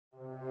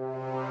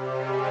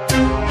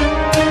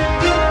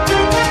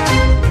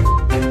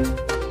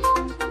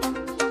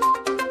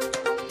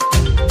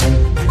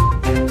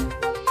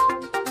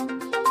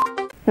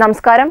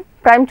നമസ്കാരം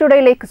പ്രൈം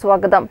ടുഡേയിലേക്ക്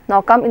സ്വാഗതം.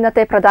 നോക്കാം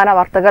ഇന്നത്തെ പ്രധാന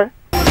വാർത്തകൾ.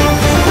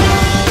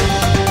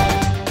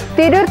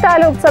 തിരൂർ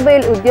താലൂക്ക്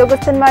സഭയിൽ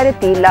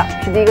ഉദ്യോഗസ്ഥന്മാരെത്തിയില്ല,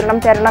 വിശദീകരണം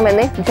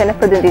തരണമെന്ന്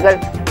ജനപ്രതിനിധികൾ.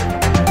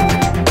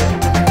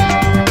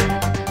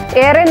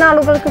 ഏറെ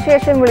നാളുകൾക്ക്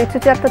ശേഷം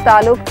വിളിച്ചു ചേർത്ത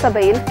താലൂക്ക്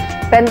സഭയിൽ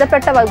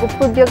ബന്ധപ്പെട്ട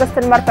വകുപ്പ്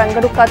ഉദ്യോഗസ്ഥന്മാർ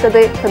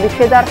പങ്കെടുക്കാത്തത്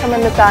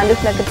പ്രതിഷേധാർഹമെന്ന്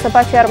താലൂക്ക്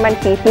നഗരസഭാ ചെയർമാൻ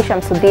പി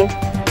ഷംസുദ്ദീൻ.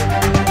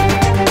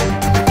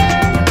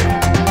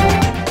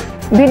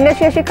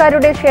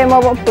 ഭിന്നശേഷിക്കാരുടെ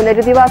ക്ഷേമവും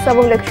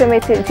പുനരധിവാസവും ലക്ഷ്യം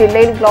വെച്ച്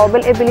ജില്ലയിൽ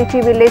ഗ്ലോബൽ എബിലിറ്റി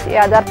വില്ലേജ്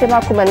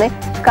യാഥാർത്ഥ്യമാക്കുമെന്ന്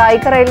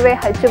കായിക റെയിൽവേ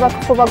ഹജ്ജ്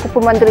വഖഫ് വകുപ്പ്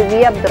മന്ത്രി വി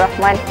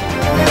അബ്ദുറഹ്മാൻ.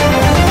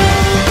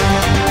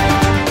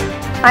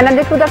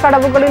 അനധികൃത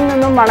കടവുകളിൽ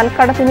നിന്നും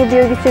മണൽക്കടത്തിന്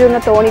ഉപയോഗിച്ചിരുന്ന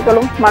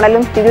തോണികളും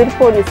മണലും തിരൂർ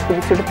പോലീസ്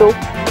പിടിച്ചെടുത്തു.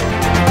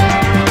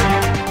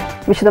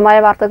 വിശദമായ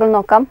വാർത്തകൾ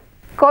നോക്കാം.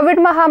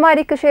 കോവിഡ്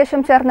മഹാമാരിക്ക്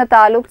ശേഷം ചേർന്ന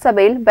താലൂക്ക്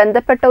സഭയിൽ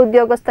ബന്ധപ്പെട്ട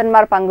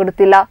ഉദ്യോഗസ്ഥന്മാർ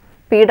പങ്കെടുത്തില്ല.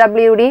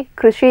 PWD,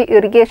 കൃഷി,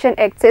 ഇറിഗേഷൻ,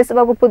 എക്സൈസ്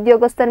വകുപ്പ്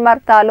ഉദ്യോഗസ്ഥന്മാർ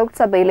താലൂക്ക്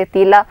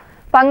സഭയിലെത്തിയില്ല.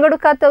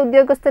 പങ്കെടുക്കാത്ത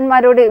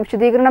ഉദ്യോഗസ്ഥന്മാരോട്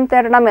വിശദീകരണം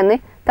തരണമെന്ന്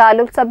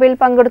താലൂക്ക് സഭയിൽ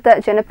പങ്കെടുത്ത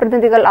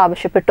ജനപ്രതിനിധികൾ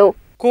ആവശ്യപ്പെട്ടു.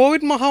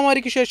 കോവിഡ്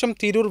മഹാമാരിക്ക് ശേഷം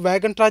തിരൂർ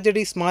വാഗൺ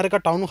ട്രാജഡി സ്മാരക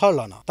ടൗൺ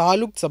ഹാളിലാണ്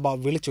താലൂക്ക് സഭ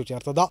വിളിച്ചു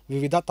ചേർത്തത്.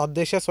 വിവിധ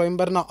തദ്ദേശ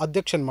സ്വയംഭരണ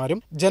അധ്യക്ഷന്മാരും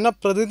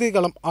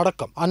ജനപ്രതിനിധികളും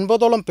അടക്കം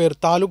 50ഓളം പേർ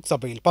താലൂക്ക്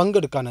സഭയിൽ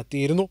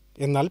പങ്കെടുക്കാനെത്തിയിരുന്നു.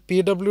 എന്നാൽ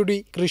PWD,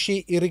 കൃഷി,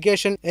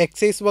 ഇറിഗേഷൻ,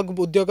 എക്സൈസ്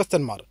വകുപ്പ്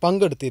ഉദ്യോഗസ്ഥന്മാർ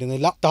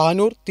പങ്കെടുത്തിരുന്നില്ല.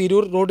 താനൂർ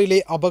തിരൂർ റോഡിലെ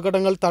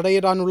അപകടങ്ങൾ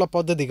തടയിടാനുള്ള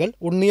പദ്ധതികൾ,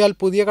 ഉണ്ണിയാൽ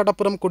പുതിയ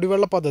കടപ്പുറം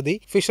കുടിവെള്ള പദ്ധതി,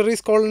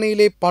 ഫിഷറീസ്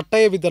കോളനിയിലെ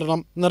പട്ടയ വിതരണം,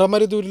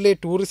 നിറമരുതൂരിലെ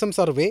ടൂറിസം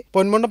സർവേ,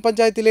 പൊന്മുണ്ടം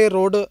പഞ്ചായത്തിലെ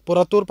റോഡ്,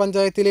 പുറത്തൂർ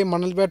പഞ്ചായത്തിലെ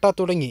മണൽവേട്ട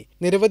തുടങ്ങി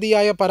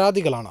നിരവധിയായ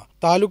പരാതികളാണ്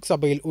താലൂക്ക്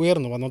സഭയിൽ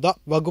ഉയർന്നു വന്നത്.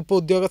 വകുപ്പ്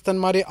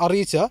ഉദ്യോഗസ്ഥന്മാരെ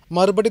അറിയിച്ച്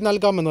മറുപടി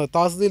നൽകാമെന്ന്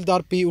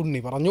തഹസിൽദാർ P. ഉണ്ണി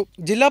പറഞ്ഞു.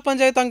 ജില്ലാ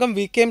പഞ്ചായത്ത് അംഗം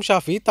VKM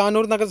ഷാഫി,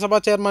 താനൂർ നഗരസഭാ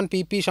chairman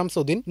P.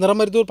 Shamsuddin,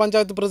 Niramaruthur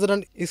panchayat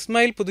president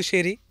Ismail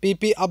Puthussery,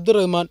 P.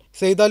 Abdurahman,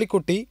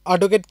 Saithalikutty,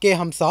 advocate K.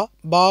 Hamza,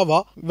 ബാവ,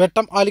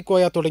 വെട്ടം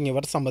ആലിക്കോയ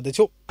തുടങ്ങിയവർ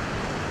സംബന്ധിച്ചു.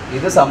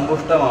 ഇത്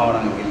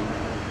സമ്പുഷ്ടമാവണമെങ്കിൽ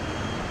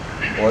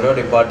ഓരോ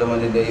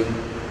ഡിപ്പാർട്ട്മെന്റിന്റെയും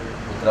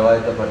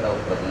ഉത്തരവാദിത്തപ്പെട്ട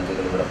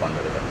പ്രതിനിധികൾ ഇവിടെ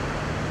പങ്കെടുക്കണം.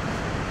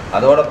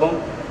 അതോടൊപ്പം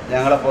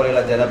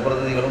ഞങ്ങളെപ്പോലെയുള്ള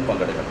ജനപ്രതിനിധികളും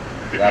പങ്കെടുക്കണം.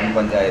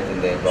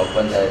 ഗ്രാമപഞ്ചായത്തിൻ്റെ, ബ്ലോക്ക്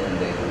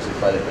പഞ്ചായത്തിൻ്റെ,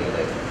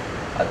 മുനിസിപ്പാലിറ്റിയുടെ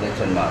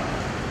അധ്യക്ഷന്മാർ,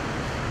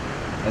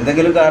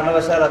 എന്തെങ്കിലും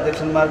കാരണവശാൽ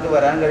അധ്യക്ഷന്മാർക്ക്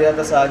വരാൻ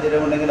കഴിയാത്ത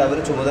സാഹചര്യം ഉണ്ടെങ്കിൽ അവർ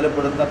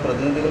ചുമതലപ്പെടുത്തുന്ന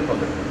പ്രതിനിധികൾ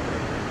പങ്കെടുക്കണം.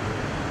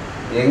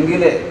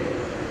 എങ്കിലേ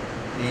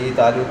ഈ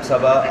താലൂക്ക്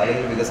സഭ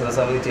അല്ലെങ്കിൽ വികസന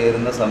സമിതി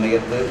ചേരുന്ന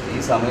സമയത്ത് ഈ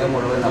സമയം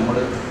മുഴുവൻ നമ്മൾ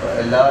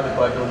എല്ലാ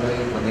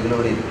ഡിപ്പാർട്ട്മെൻറ്റിലെയും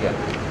പ്രതിനിധികളോട് ഇരിക്കാം.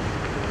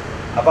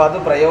 അപ്പോൾ അത്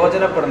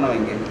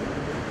പ്രയോജനപ്പെടണമെങ്കിൽ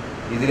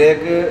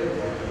ഇതിലേക്ക്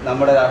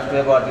നമ്മുടെ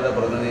രാഷ്ട്രീയ പാർട്ടിയുടെ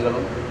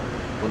പ്രതിനിധികളും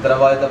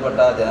ഉത്തരവാദിത്തപ്പെട്ട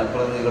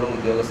ജനപ്രതിനിധികളും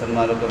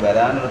ഉദ്യോഗസ്ഥന്മാരൊക്കെ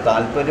വരാനൊരു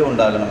താല്പര്യം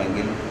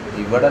ഉണ്ടാകണമെങ്കിൽ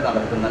ഇവിടെ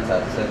നടക്കുന്ന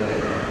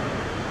ചർച്ചകളിൽ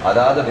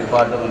അതാത്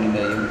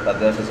ഡിപ്പാർട്ട്മെൻറ്റിൻ്റെയും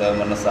തദ്ദേശ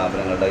സ്വയംഭരണ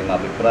സ്ഥാപനങ്ങളുടെയും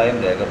അഭിപ്രായം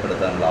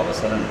രേഖപ്പെടുത്താനുള്ള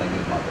അവസരം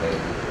ഉണ്ടെങ്കിൽ മാത്രമേ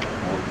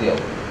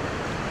പൂർത്തിയാവൂ.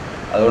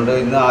 അതുകൊണ്ട്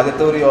ഇന്ന്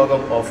ആദ്യത്തെ ഒരു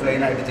യോഗം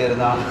ഓഫ്ലൈനായിട്ട്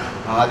ചേരുന്ന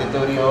ആദ്യത്തെ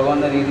ഒരു യോഗം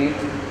എന്ന രീതിയിൽ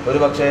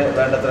ഒരുപക്ഷെ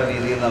വേണ്ടത്ര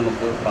രീതിയിൽ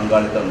നമുക്ക്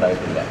പങ്കാളിത്തം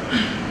ഉണ്ടായിട്ടില്ല.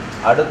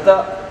 അടുത്ത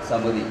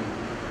സമിതി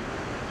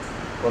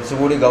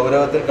കുറച്ചുകൂടി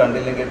ഗൗരവത്തിൽ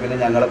കണ്ടില്ലെങ്കിൽ പിന്നെ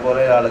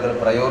ഞങ്ങളെപ്പോലെ ആളുകൾ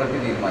പ്രയോറിറ്റി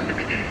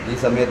തീരുമാനിക്കും. ഈ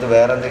സമയത്ത്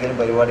വേറെ എന്തെങ്കിലും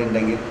പരിപാടി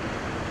ഉണ്ടെങ്കിൽ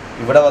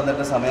ഇവിടെ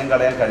വന്നിട്ട് സമയം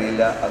കളയാൻ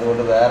കഴിയില്ല,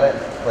 അതുകൊണ്ട് വേറെ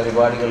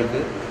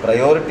പരിപാടികൾക്ക്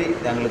പ്രയോറിറ്റി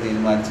ഞങ്ങൾ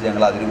തീരുമാനിച്ച്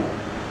ഞങ്ങൾ അതിന്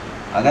പോകും.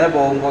 അങ്ങനെ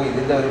പോകുമ്പോൾ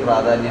ഇതിൻ്റെ ഒരു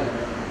പ്രാധാന്യം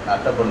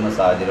നഷ്ടപ്പെടുന്ന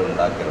സാഹചര്യം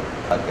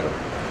ഉണ്ടാക്കരുത്.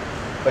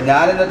 ഇപ്പം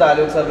ഞാനിന്ന്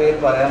താലൂക്ക് സഭയിൽ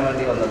പറയാൻ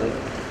വേണ്ടി വന്നത്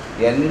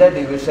എൻ്റെ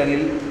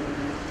ഡിവിഷനിൽ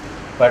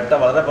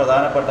വളരെ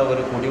പ്രധാനപ്പെട്ട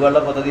ഒരു കുടിവെള്ള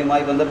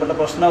പദ്ധതിയുമായി ബന്ധപ്പെട്ട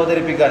പ്രശ്നം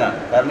അവതരിപ്പിക്കാനാണ്.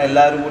 കാരണം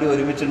എല്ലാവരും കൂടി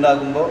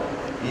ഒരുമിച്ചുണ്ടാകുമ്പോൾ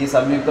ഈ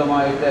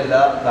സംയുക്തമായിട്ട്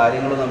എല്ലാ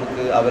കാര്യങ്ങളും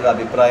നമുക്ക് അവരുടെ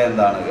അഭിപ്രായം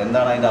എന്താണ്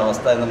അതിൻ്റെ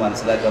അവസ്ഥ എന്ന്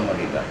മനസ്സിലാക്കാൻ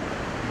വേണ്ടിയിട്ടാണ്.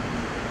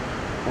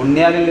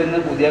 ഉണ്ണിയാലിൽ നിന്ന്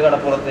പുതിയ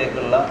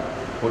കടപ്പുറത്തേക്കുള്ള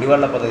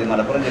കുടിവെള്ള പദ്ധതി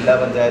മലപ്പുറം ജില്ലാ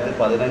പഞ്ചായത്ത്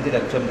 15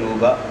 ലക്ഷം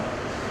രൂപ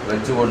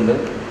വെച്ചുകൊണ്ട്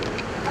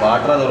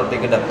വാട്ടർ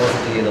അതോറിറ്റിക്ക്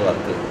ഡെപ്പോസിറ്റ് ചെയ്ത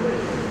വർക്ക്,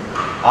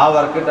 ആ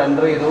വർക്ക്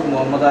ടെൻഡർ ചെയ്തു.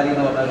 മുഹമ്മദ് അലി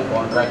എന്ന് പറഞ്ഞ ഒരു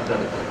കോൺട്രാക്ടർ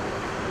എടുത്തു.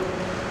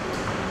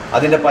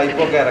 അതിൻ്റെ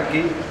പൈപ്പൊക്കെ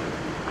ഇറക്കി.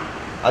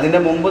 അതിൻ്റെ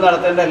മുമ്പ്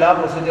നടത്തേണ്ട എല്ലാ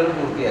പ്രൊസീജിയറും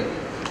പൂർത്തിയാക്കി.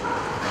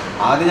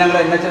 ആദ്യം ഞങ്ങൾ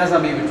NH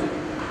സമീപിച്ചു.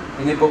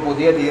 ഇനിയിപ്പോൾ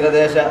പുതിയ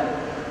തീരദേശ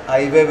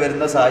ഹൈവേ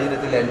വരുന്ന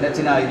സാഹചര്യത്തിൽ NH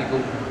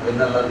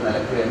എന്നുള്ള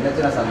നിലയ്ക്ക് NH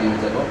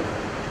സമീപിച്ചപ്പോൾ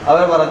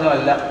അവർ പറഞ്ഞു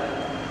അല്ല,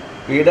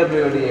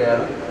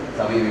 PWDയാണ്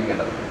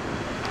സമീപിക്കേണ്ടത്.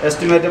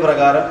 എസ്റ്റിമേറ്റ്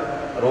പ്രകാരം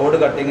റോഡ്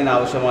കട്ടിങ്ങിന്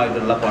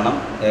ആവശ്യമായിട്ടുള്ള പണം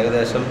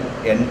ഏകദേശം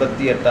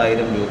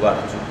 88,000 രൂപ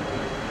അടച്ചു.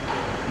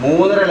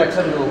 3.5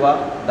 ലക്ഷം രൂപ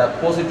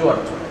ഡെപ്പോസിറ്റും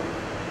അടച്ചു.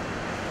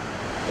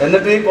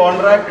 എന്നിട്ട് ഈ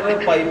കോൺട്രാക്ടർ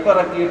പൈപ്പ്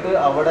ഇറക്കിയിട്ട്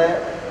അവിടെ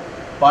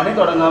പണി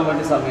തുടങ്ങാൻ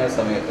വേണ്ടി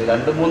സമയത്ത്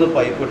 2-3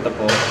 പൈപ്പ്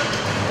ഇട്ടപ്പോൾ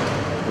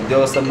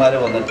ഉദ്യോഗസ്ഥന്മാർ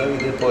വന്നിട്ട്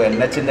ഇതിപ്പോൾ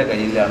NHൻ്റെ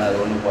കയ്യിലാണ്,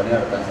 അതുകൊണ്ട് പണി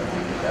നടത്താൻ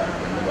സാധിക്കില്ല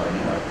എന്ന്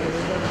പറഞ്ഞ് നടത്തിയത്.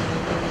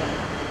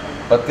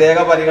 പ്രത്യേക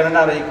പരിഗണന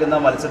അറിയിക്കുന്ന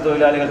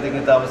മത്സ്യത്തൊഴിലാളികൾ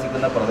തിങ്ങി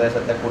താമസിക്കുന്ന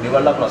പ്രദേശത്തെ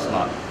കുടിവെള്ള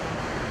പ്രശ്നമാണ്.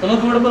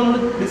 നമുക്കിവിടെ ഇപ്പോൾ നമ്മൾ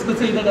ഡിസ്കസ്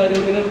ചെയ്ത കാര്യം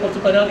ഇങ്ങനെ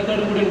കുറച്ച്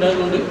പരാതിക്കാരും കൂടി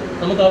ഉണ്ടായതുകൊണ്ട്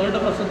നമുക്ക് അവരുടെ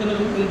പ്രശ്നത്തിന്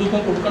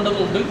മുൻതൂക്കം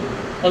കൊടുക്കേണ്ടതുണ്ട്.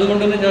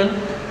 അതുകൊണ്ട് തന്നെ ഞാൻ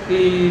ഈ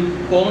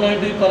കോമൺ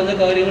ആയിട്ട് പറഞ്ഞ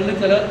കാര്യങ്ങളിൽ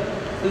ചില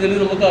ഇതിൽ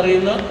നമുക്ക്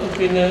അറിയുന്ന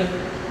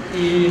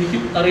എനിക്ക്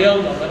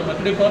അറിയാവുന്നതാണ്. കാരണം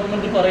മറ്റു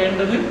ഡിപ്പാർട്ട്മെൻറ്റ്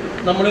പറയേണ്ടത്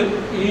നമ്മൾ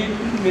ഈ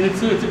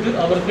മിനിറ്റ്സ് വെച്ചിട്ട്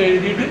അവർക്ക്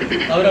എഴുതിയിട്ട്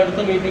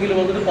അവരടുത്ത മീറ്റിങ്ങിൽ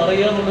വന്നിട്ട്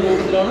പറയുക എന്നുള്ള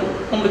രൂപത്തിലാണ്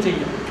നമ്മൾ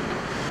ചെയ്യുന്നത്.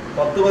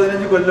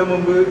 10-15 കൊല്ലം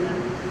മുമ്പ്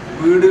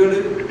വീടുകൾ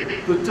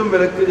തുച്ഛം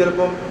വിലക്ക്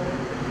ചിലപ്പം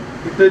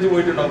ഇട്ടേച്ച്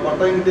പോയിട്ടുണ്ടാവും.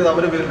 പട്ടയം കിട്ടിയത്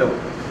അവരുടെ പേരിലാവും.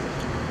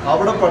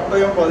 അവിടെ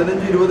പട്ടയം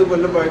 15-20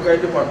 കൊല്ലം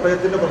പഴക്കമായിട്ട്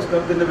പട്ടയത്തിൻ്റെ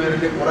പ്രശ്നത്തിൻ്റെ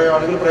പേരിൽ കുറേ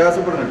ആളുകൾ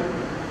പ്രയാസപ്പെടുന്നുണ്ട്.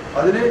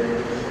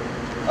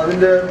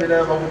 അതിൻ്റെ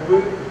വകുപ്പ്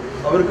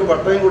അവർക്ക്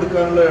പട്ടയം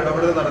കൊടുക്കാനുള്ള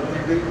ഇടപെടൽ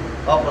നടത്തിയിട്ട്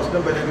ആ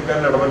പ്രശ്നം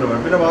പരിഹരിക്കാനുള്ള ഇടപെടൽ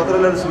വേണം. പിന്നെ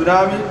മാത്രമല്ല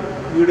സുനാമി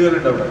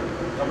വീടുകളുണ്ട് അവിടെ,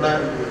 നമ്മുടെ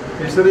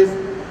ഫിഷറീസ്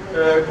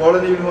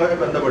കോളനിയുമായി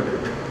ബന്ധപ്പെട്ട്.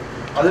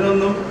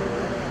 അതിനൊന്നും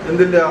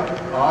എന്തില്ല,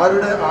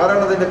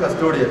 ആരാണ് അതിൻ്റെ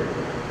കസ്റ്റോഡിയൻ,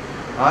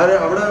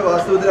 അവിടെ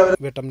വാസ്തവത്തിൽ അവർ.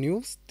 വെട്ടം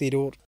ന്യൂസ്,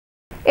 തിരൂർ.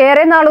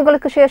 ഏറെ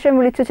നാളുകൾക്ക് ശേഷം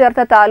വിളിച്ചു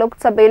ചേർത്ത താലൂക്ക്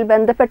സഭയിൽ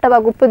ബന്ധപ്പെട്ട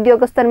വകുപ്പ്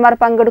ഉദ്യോഗസ്ഥന്മാർ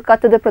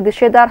പങ്കെടുക്കാത്തത്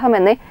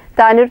പ്രതിഷേധാർഹമെന്ന്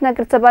താനൂർ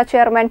നഗരസഭാ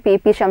ചെയർമാൻ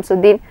പി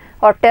ശംസുദ്ദീൻ.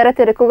 ഒട്ടേറെ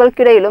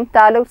തിരക്കുകൾക്കിടയിലും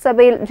താലൂക്ക്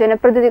സഭയിൽ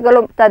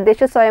ജനപ്രതിനിധികളും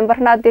തദ്ദേശ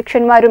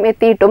സ്വയംഭരണാധ്യക്ഷന്മാരും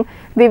എത്തിയിട്ടും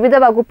വിവിധ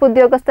വകുപ്പ്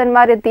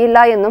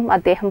ഉദ്യോഗസ്ഥന്മാരെത്തിയില്ല എന്നും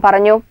അദ്ദേഹം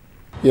പറഞ്ഞു.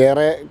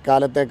 ഏറെ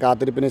കാലത്തെ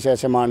കാത്തിരിപ്പിന്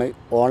ശേഷമാണ്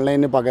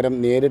ഓൺലൈനിന് പകരം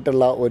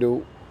നേരിട്ടുള്ള ഒരു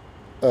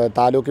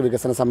താലൂക്ക്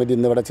വികസന സമിതി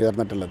ഇന്നിവിടെ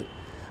ചേർന്നിട്ടുള്ളത്.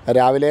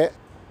 രാവിലെ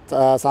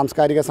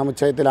സാംസ്കാരിക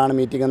സമുച്ചയത്തിലാണ്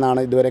മീറ്റിംഗ് എന്നാണ്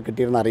ഇതുവരെ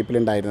കിട്ടിയിരുന്ന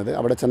അറിയിപ്പിലുണ്ടായിരുന്നത്.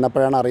 അവിടെ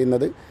ചെന്നപ്പോഴാണ്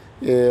അറിയുന്നത്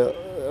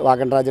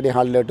വാഗൺ ട്രാജഡി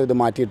ഹാളിലോട്ട് ഇത്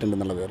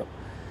മാറ്റിയിട്ടുണ്ടെന്നുള്ള വിവരം.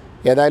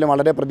 ഏതായാലും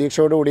വളരെ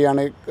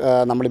പ്രതീക്ഷയോടുകൂടിയാണ്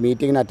നമ്മൾ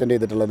മീറ്റിങ്ങിന് അറ്റൻഡ്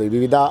ചെയ്തിട്ടുള്ളത്.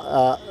 വിവിധ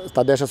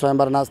തദ്ദേശ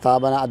സ്വയംഭരണ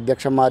സ്ഥാപന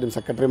അധ്യക്ഷന്മാരും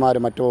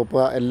സെക്രട്ടറിമാരും മറ്റു വകുപ്പ്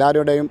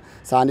എല്ലാവരുടെയും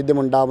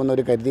സാന്നിധ്യം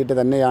ഉണ്ടാകുമെന്നൊരു കരുതിയിട്ട്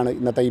തന്നെയാണ്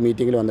ഇന്നത്തെ ഈ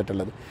മീറ്റിങ്ങിൽ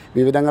വന്നിട്ടുള്ളത്.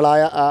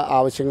 വിവിധങ്ങളായ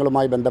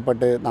ആവശ്യങ്ങളുമായി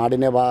ബന്ധപ്പെട്ട്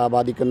നാടിനെ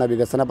ബാധിക്കുന്ന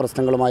വികസന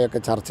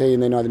പ്രശ്നങ്ങളുമായൊക്കെ ചർച്ച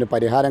ചെയ്യുന്നതിനും അതിന്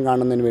പരിഹാരം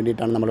കാണുന്നതിന്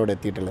വേണ്ടിയിട്ടാണ് നമ്മളിവിടെ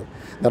എത്തിയിട്ടുള്ളത്.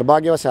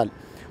 നിർഭാഗ്യവശാൽ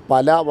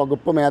പല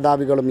വകുപ്പ്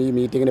മേധാവികളും ഈ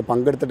മീറ്റിങ്ങിന്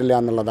പങ്കെടുത്തിട്ടില്ല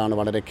എന്നുള്ളതാണ്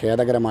വളരെ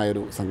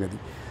ഖേദകരമായൊരു സംഗതി.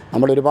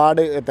 നമ്മൾ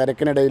ഒരുപാട്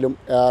തിരക്കിനിടയിലും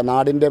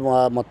നാടിൻ്റെ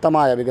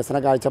മൊത്തമായ വികസന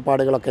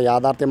കാഴ്ചപ്പാടുകളൊക്കെ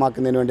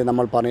യാഥാർത്ഥ്യമാക്കുന്നതിന് വേണ്ടി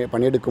നമ്മൾ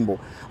പണിയെടുക്കുമ്പോൾ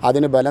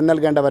അതിന് ബലം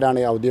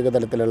നൽകേണ്ടവരാണ് ഔദ്യോഗിക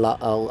തലത്തിലുള്ള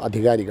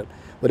അധികാരികൾ.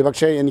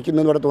 ഒരുപക്ഷെ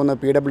എനിക്കിന്നിവിടെ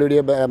തോന്നുന്നു PWD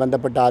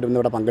ബന്ധപ്പെട്ട് ആരും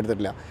ഇവിടെ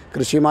പങ്കെടുത്തിട്ടില്ല,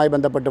 കൃഷിയുമായി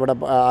ബന്ധപ്പെട്ട് ഇവിടെ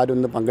ആരും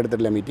ഇന്ന്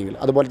പങ്കെടുത്തിട്ടില്ല മീറ്റിങ്ങിൽ.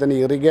 അതുപോലെ തന്നെ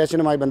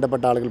ഇറിഗേഷനുമായി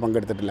ബന്ധപ്പെട്ട ആളുകൾ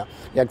പങ്കെടുത്തിട്ടില്ല,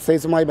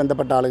 എക്സൈസുമായി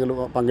ബന്ധപ്പെട്ട ആളുകൾ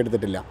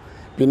പങ്കെടുത്തിട്ടില്ല.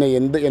 പിന്നെ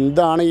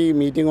എന്താണ് ഈ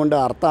മീറ്റിംഗ് കൊണ്ട്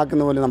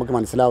അർത്ഥമാക്കുന്ന പോലും നമുക്ക്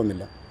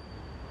മനസ്സിലാവുന്നില്ല.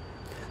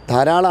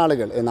 ധാരാളം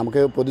ആളുകൾ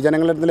നമുക്ക്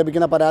പൊതുജനങ്ങളിൽ നിന്ന്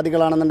ലഭിക്കുന്ന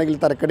പരാതികളാണെന്നുണ്ടെങ്കിൽ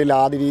തിരക്കടില്ല,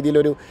 ആ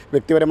രീതിയിലൊരു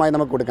വ്യക്തിപരമായി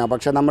നമുക്ക് കൊടുക്കാം.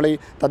 പക്ഷേ നമ്മൾ ഈ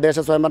തദ്ദേശ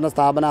സ്വയംഭരണ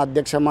സ്ഥാപന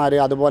അധ്യക്ഷന്മാർ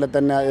അതുപോലെ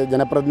തന്നെ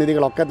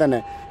ജനപ്രതിനിധികളൊക്കെ തന്നെ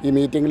ഈ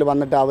മീറ്റിങ്ങിൽ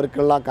വന്നിട്ട്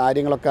അവർക്കുള്ള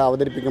കാര്യങ്ങളൊക്കെ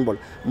അവതരിപ്പിക്കുമ്പോൾ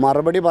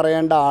മറുപടി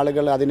പറയേണ്ട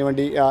ആളുകൾ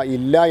അതിനുവേണ്ടി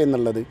ഇല്ല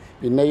എന്നുള്ളത്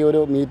പിന്നെ ഈ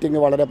ഒരു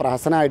മീറ്റിംഗ് വളരെ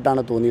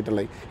പ്രഹസനമായിട്ടാണ്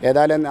തോന്നിയിട്ടുള്ളത്.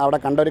 ഏതായാലും അവിടെ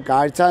കണ്ട ഒരു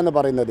കാഴ്ച എന്ന്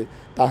പറയുന്നത്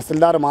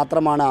തഹസിൽദാർ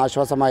മാത്രമാണ്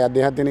ആശ്വാസമായി,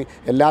 അദ്ദേഹത്തിന്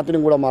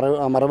എല്ലാത്തിനും കൂടെ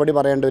മറുപടി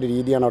പറയേണ്ട ഒരു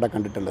രീതിയാണ് അവിടെ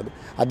കണ്ടിട്ടുള്ളത്.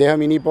 അദ്ദേഹം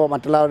ഇനിയിപ്പോൾ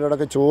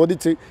മറ്റുള്ളവരോടൊക്കെ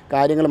ചോദിച്ച്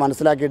കാര്യങ്ങൾ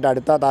മനസ്സിലാക്കിയിട്ട്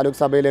അടുത്ത താലൂക്ക്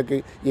സഭയിലേക്ക്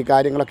ഈ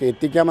കാര്യങ്ങളൊക്കെ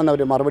എത്തിക്കാമെന്ന്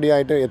ഒരു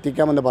മറുപടിയായിട്ട്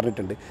എത്തിക്കാമെന്ന്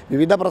പറഞ്ഞിട്ടുണ്ട്.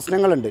 വിവിധ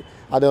പ്രശ്നങ്ങളുണ്ട്.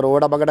 അത്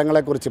റോഡ്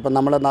അപകടങ്ങളെക്കുറിച്ച് ഇപ്പം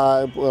നമ്മൾ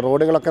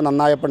റോഡുകളൊക്കെ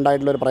നന്നായപ്പോൾ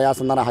ഉണ്ടായിട്ടുള്ളൊരു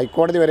പ്രയാസം എന്ന് പറഞ്ഞാൽ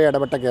ഹൈക്കോടതി വരെ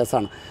ഇടപെട്ട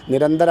കേസാണ്.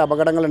 നിരന്തര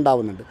അപകടങ്ങൾ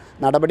ഉണ്ടാകുന്നുണ്ട്.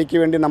 നടപടിക്ക്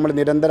വേണ്ടി നമ്മൾ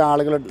നിരന്തരം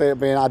ആളുകളുടെ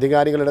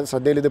അധികാരികളുടെ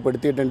ശ്രദ്ധയിൽ ഇത്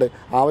പെടുത്തിയിട്ടുണ്ട്,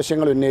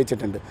 ആവശ്യങ്ങൾ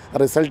ഉന്നയിച്ചിട്ടുണ്ട്,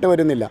 റിസൾട്ട്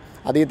വരുന്നില്ല.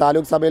 അത് ഈ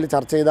താലൂക്ക് സഭയിൽ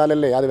ചർച്ച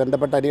ചെയ്താലല്ലേ അത്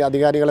ബന്ധപ്പെട്ട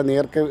അധികാരികളെ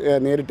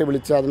നേരിട്ട്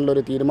വിളിച്ച്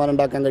അതിനുള്ളൊരു തീരുമാനം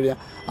ഉണ്ടാക്കാൻ കഴിയുക.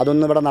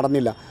 അതൊന്നും ഇവിടെ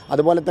നടന്നില്ല.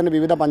 അതുപോലെ തന്നെ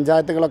വിവിധ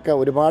പഞ്ചായത്തുകളൊക്കെ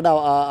ഒരുപാട്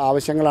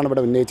ആവശ്യങ്ങളാണ്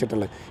ഇവിടെ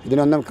ഉന്നയിച്ചിട്ടുള്ളത്.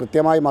 ഇതിനൊന്നും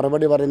കൃത്യമായി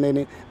മറുപടി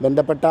പറയുന്നതിന്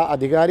ബന്ധപ്പെട്ട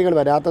അധികാരികൾ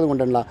വരാത്തത്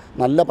കൊണ്ടുള്ള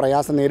നല്ല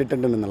പ്രയാസം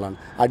നേരിട്ടുണ്ടെന്നുള്ളതാണ്.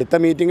 അടുത്ത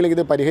മീറ്റിങ്ങിൽ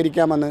ഇത്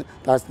പരിഹരിക്കാമെന്ന്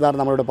തഹസിൽദാർ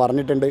നമ്മളോട്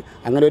പറഞ്ഞിട്ടുണ്ട്.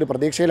 അങ്ങനെ ഒരു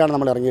പ്രതീക്ഷയിലാണ്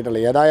നമ്മൾ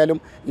ഇറങ്ങിയിട്ടുള്ളത്.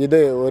 ഏതായാലും ഇത്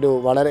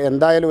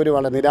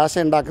വളരെ നിരാശ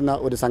ഉണ്ടാക്കുന്ന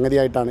ഒരു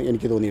സംഗതിയായിട്ടാണ്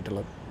എനിക്ക്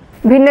തോന്നിയിട്ടുള്ളത്.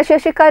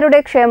 ഭിന്നശേഷിക്കാരുടെ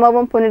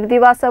ക്ഷേമവും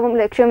പുനരധിവാസവും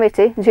ലക്ഷ്യം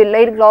വെച്ച്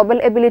ജില്ലയിൽ ഗ്ലോബൽ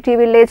എബിലിറ്റി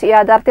വില്ലേജ്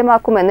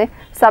യാഥാർത്ഥ്യമാക്കുമെന്ന്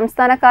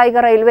സംസ്ഥാന കായിക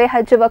റെയിൽവേ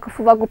ഹജ്ജ്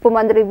വഖഫ് വകുപ്പ്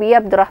മന്ത്രി വി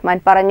അബ്ദുറഹ്മാൻ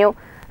പറഞ്ഞു.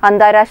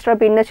 അന്താരാഷ്ട്ര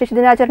ഭിന്നശേഷി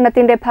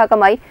ദിനാചരണത്തിന്റെ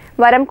ഭാഗമായി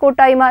വരം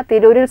കൂട്ടായ്മ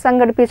തിരൂരിൽ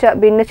സംഘടിപ്പിച്ച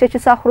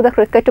ഭിന്നശേഷി സൗഹൃദ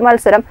ക്രിക്കറ്റ്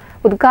മത്സരം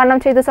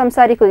ഉദ്ഘാടനം ചെയ്ത്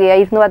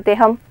സംസാരിക്കുകയായിരുന്നു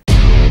അദ്ദേഹം.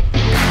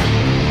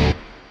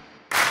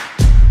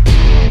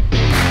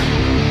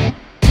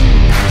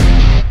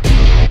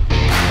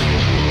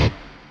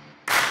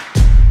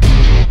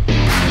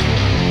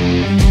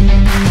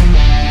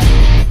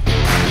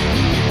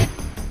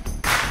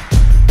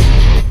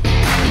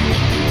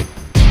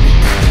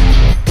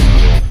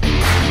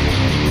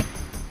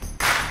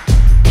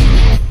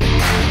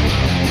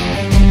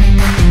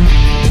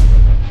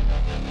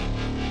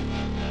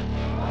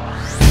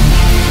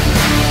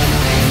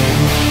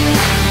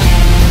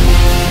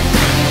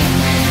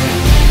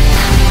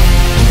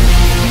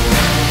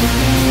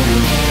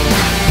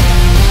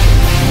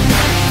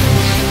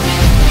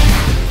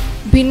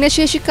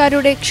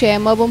 ഭിന്നശേഷിക്കാരുടെ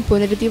ക്ഷേമവും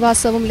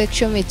പുനരധിവാസവും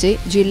ലക്ഷ്യം വെച്ച്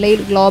ജില്ലയിൽ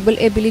ഗ്ലോബൽ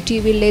എബിലിറ്റി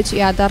വില്ലേജ്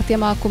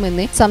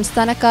യാഥാർത്ഥ്യമാക്കുമെന്ന്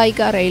സംസ്ഥാന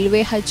കായിക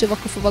റെയിൽവേ ഹജ്ജ്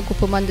വഖഫ്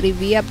വകുപ്പ് മന്ത്രി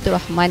വി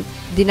അബ്ദുറഹ്മാൻ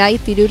ഇതിനായി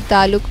തിരൂർ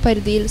താലൂക്ക്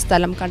പരിധിയിൽ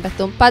സ്ഥലം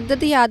കണ്ടെത്തും.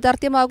 പദ്ധതി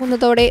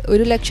യാഥാർത്ഥ്യമാകുന്നതോടെ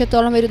 1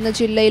 ലക്ഷത്തോളം വരുന്ന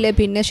ജില്ലയിലെ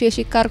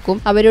ഭിന്നശേഷിക്കാർക്കും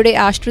അവരുടെ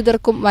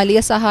ആശ്രിതർക്കും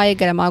വലിയ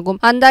സഹായകരമാകും.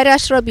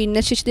 അന്താരാഷ്ട്ര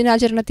ഭിന്നശേഷി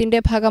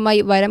ദിനാചരണത്തിന്റെ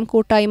ഭാഗമായി വരം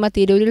കൂട്ടായ്മ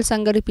തിരൂരിൽ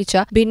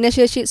സംഘടിപ്പിച്ച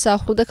ഭിന്നശേഷി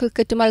സൗഹൃദ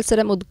ക്രിക്കറ്റ്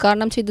മത്സരം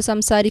ഉദ്ഘാടനം ചെയ്ത്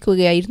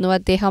സംസാരിക്കുകയായിരുന്നു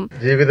അദ്ദേഹം.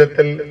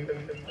 ജീവിതത്തിൽ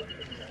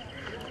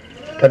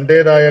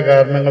തൻ്റേതായ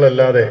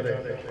കാരണങ്ങളല്ലാതെ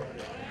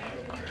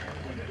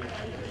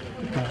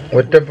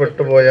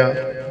ഒറ്റപ്പെട്ടുപോയ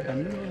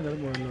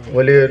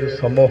വലിയൊരു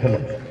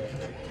സമൂഹമുണ്ട്.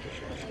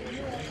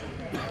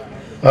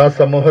 ആ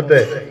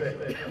സമൂഹത്തെ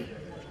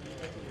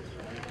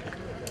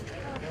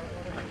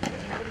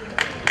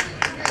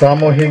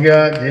സാമൂഹിക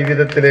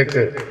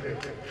ജീവിതത്തിലേക്ക്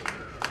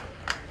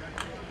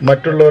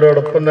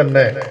മറ്റുള്ളവരോടൊപ്പം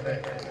തന്നെ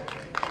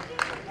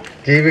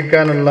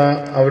ജീവിക്കാനുള്ള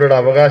അവരുടെ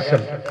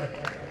അവകാശം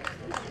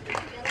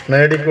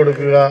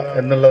നേടിക്കൊടുക്കുക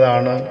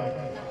എന്നുള്ളതാണ്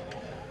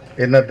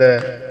ഇന്നത്തെ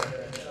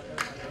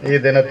ഈ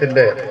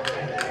ദിനത്തിൻ്റെ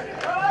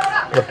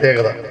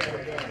പ്രത്യേകത.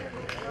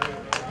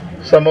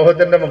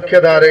 സമൂഹത്തിൻ്റെ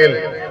മുഖ്യധാരയിൽ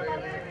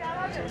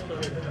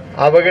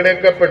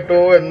അവഗണിക്കപ്പെട്ടു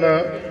എന്ന്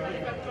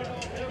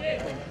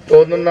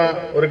തോന്നുന്ന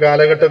ഒരു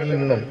കാലഘട്ടത്തിൽ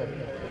നിന്നും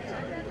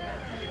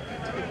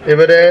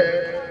ഇവരെ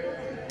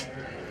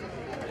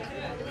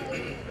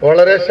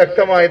വളരെ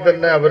ശക്തമായി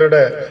തന്നെ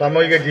അവരുടെ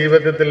സാമൂഹിക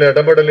ജീവിതത്തിൽ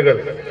ഇടപെടലുകൾ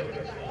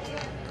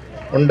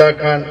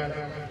ഉണ്ടാക്കാൻ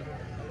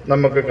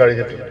നമുക്ക്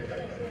കഴിഞ്ഞിട്ടുണ്ട്.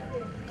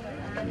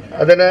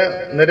 അതിന്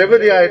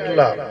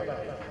നിരവധിയായിട്ടുള്ള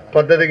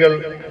പദ്ധതികൾ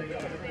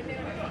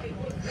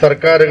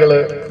സർക്കാരുകൾ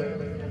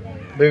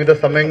വിവിധ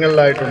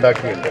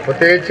സമയങ്ങളിലായിട്ടുണ്ടാക്കിയിട്ടുണ്ട്.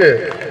 പ്രത്യേകിച്ച്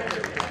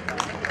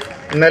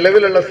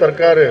നിലവിലുള്ള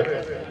സർക്കാർ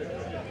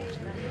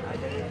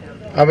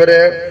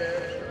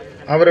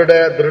അവരുടെ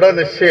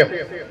ദൃഢനിശ്ചയം,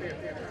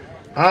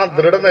 ആ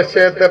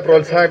ദൃഢനിശ്ചയത്തെ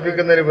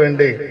പ്രോത്സാഹിപ്പിക്കുന്നതിന്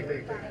വേണ്ടി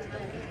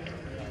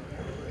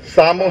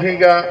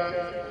സാമൂഹിക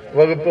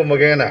വകുപ്പ്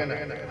മുഖേന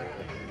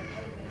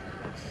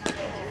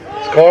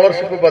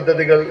സ്കോളർഷിപ്പ്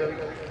പദ്ധതികൾ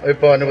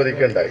ഇപ്പോൾ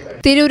അനുവദിക്കുകയുണ്ടായി.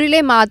 തിരൂരിലെ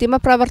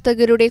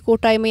മാധ്യമപ്രവർത്തകരുടെ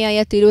കൂട്ടായ്മയായ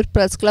തിരൂർ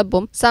പ്രസ്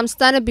ക്ലബ്ബും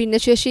സംസ്ഥാന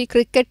ഭിന്നശേഷി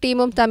ക്രിക്കറ്റ്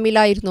ടീമും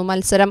തമ്മിലായിരുന്നു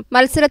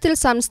മത്സരത്തിൽ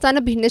സംസ്ഥാന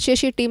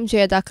ഭിന്നശേഷി ടീം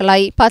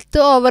ജേതാക്കളായി. 10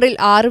 ഓവറിൽ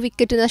 6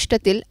 വിക്കറ്റ്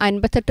നഷ്ടത്തിൽ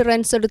 58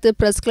 റൺസ് എടുത്ത്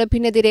പ്രസ്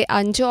ക്ലബിനെതിരെ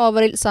 5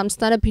 ഓവറിൽ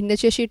സംസ്ഥാന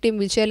ഭിന്നശേഷി ടീം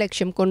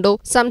വിജയലക്ഷ്യം കൊണ്ടു.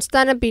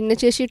 സംസ്ഥാന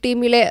ഭിന്നശേഷി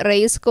ടീമിലെ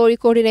റെയ്സ്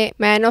കോഴിക്കോടിനെ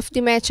മാൻ ഓഫ്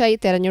ദി മാച്ചായി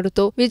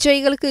തെരഞ്ഞെടുത്തു.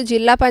 വിജയികൾക്ക്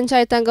ജില്ലാ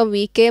പഞ്ചായത്ത് അംഗം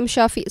VKM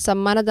ഷാഫി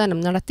സമ്മാനദാനം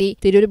നടത്തി.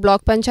 Tirur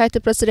block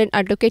panchayat president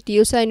advocate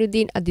U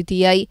Zainuddin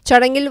അതിഥിയായി.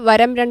 ചടങ്ങിൽ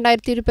വരം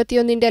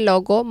 2021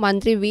 ലോഗോ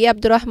മന്ത്രി വി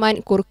അബ്ദുറഹ്മാൻ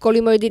കുറുക്കോളി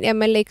മൊയ്തീൻ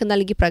MLAക്ക്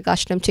നൽകി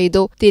പ്രകാശനം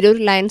ചെയ്തു. തിരൂർ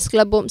ലയൺസ്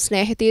ക്ലബ്ബും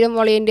സ്നേഹതീരം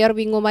വോളണ്ടിയർ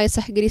വിങ്ങുമായി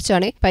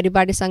സഹകരിച്ചാണ്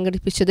പരിപാടി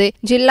സംഘടിപ്പിച്ചത്.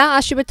 ജില്ലാ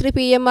ആശുപത്രി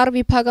PMR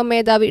വിഭാഗം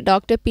മേധാവി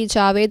ഡോക്ടർ P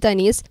ജാവേദ്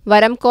അനീസ്,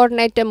 വരം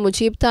കോർഡിനേറ്റർ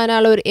മുജീബ്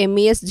താനാളൂർ,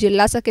 MES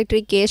ജില്ലാ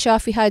secretary K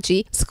Shafi Haji,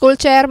 school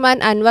chairman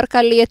Anwar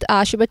Kalliyath,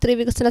 ആശുപത്രി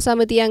വികസന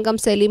സമിതി അംഗം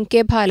Saleem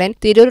K Balan,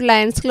 Tirur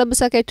lions club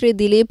secretary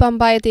Dileep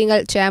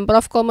Ambayathingal,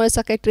 chamber of commerce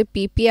secretary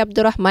PP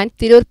Abdurahman,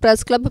 Tirur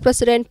press club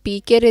president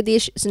PK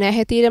Ratheesh,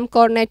 Snehatheeram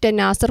coordinator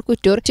Nasar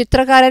Kuttoor,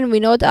 ചിത്രകാരൻ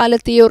വിനോദ്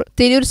ആലത്തിയൂർ,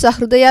 തിരൂർ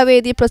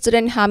സഹൃദയവേദി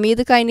പ്രസിഡന്റ്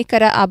ഹമീദ്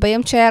കൈനിക്കര,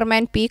 അഭയം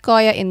ചെയർമാൻ P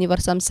കോയ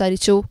എന്നിവർ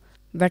സംസാരിച്ചു.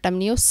 വെട്ടം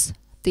ന്യൂസ്,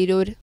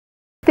 തിരൂർ.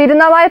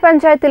 തിരുനാവായ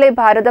പഞ്ചായത്തിലെ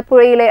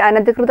ഭാരതപ്പുഴയിലെ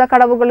അനധികൃത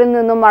കടവുകളിൽ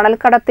നിന്നും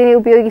മണൽക്കടത്തിന്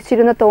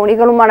ഉപയോഗിച്ചിരുന്ന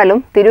തോണികളും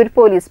മണലും തിരൂർ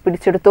പോലീസ്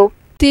പിടിച്ചെടുത്തു.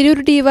 തിരൂർ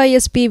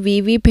DYSP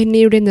VV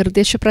ബെന്നിയുടെ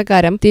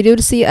നിർദ്ദേശപ്രകാരം തിരൂർ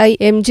CI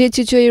MJ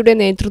ചിജോയുടെ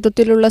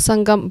നേതൃത്വത്തിലുള്ള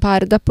സംഘം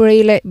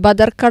ഭാരതപ്പുഴയിലെ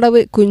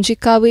ബദർക്കടവ്,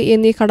 കുഞ്ചിക്കാവ്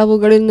എന്നീ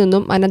കടവുകളിൽ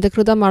നിന്നും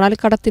അനധികൃത മണൽ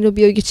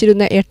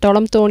കടത്തിനുപയോഗിച്ചിരുന്ന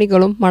 8ഓളം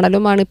തോണികളും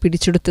മണലുമാണ്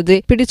പിടിച്ചെടുത്തത്.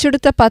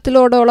 പിടിച്ചെടുത്ത 10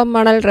 ലോഡോളം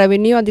മണൽ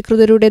റവന്യൂ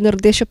അധികൃതരുടെ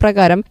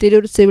നിർദ്ദേശപ്രകാരം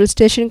തിരൂർ സിവിൽ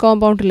സ്റ്റേഷൻ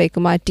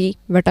കോമ്പൗണ്ടിലേക്ക് മാറ്റി.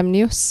 വെട്ടം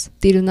ന്യൂസ്,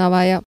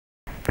 തിരുനാവായ.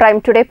 പ്രൈം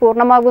ടുഡേ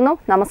പൂർണ്ണമാകുന്നു.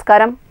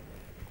 നമസ്കാരം.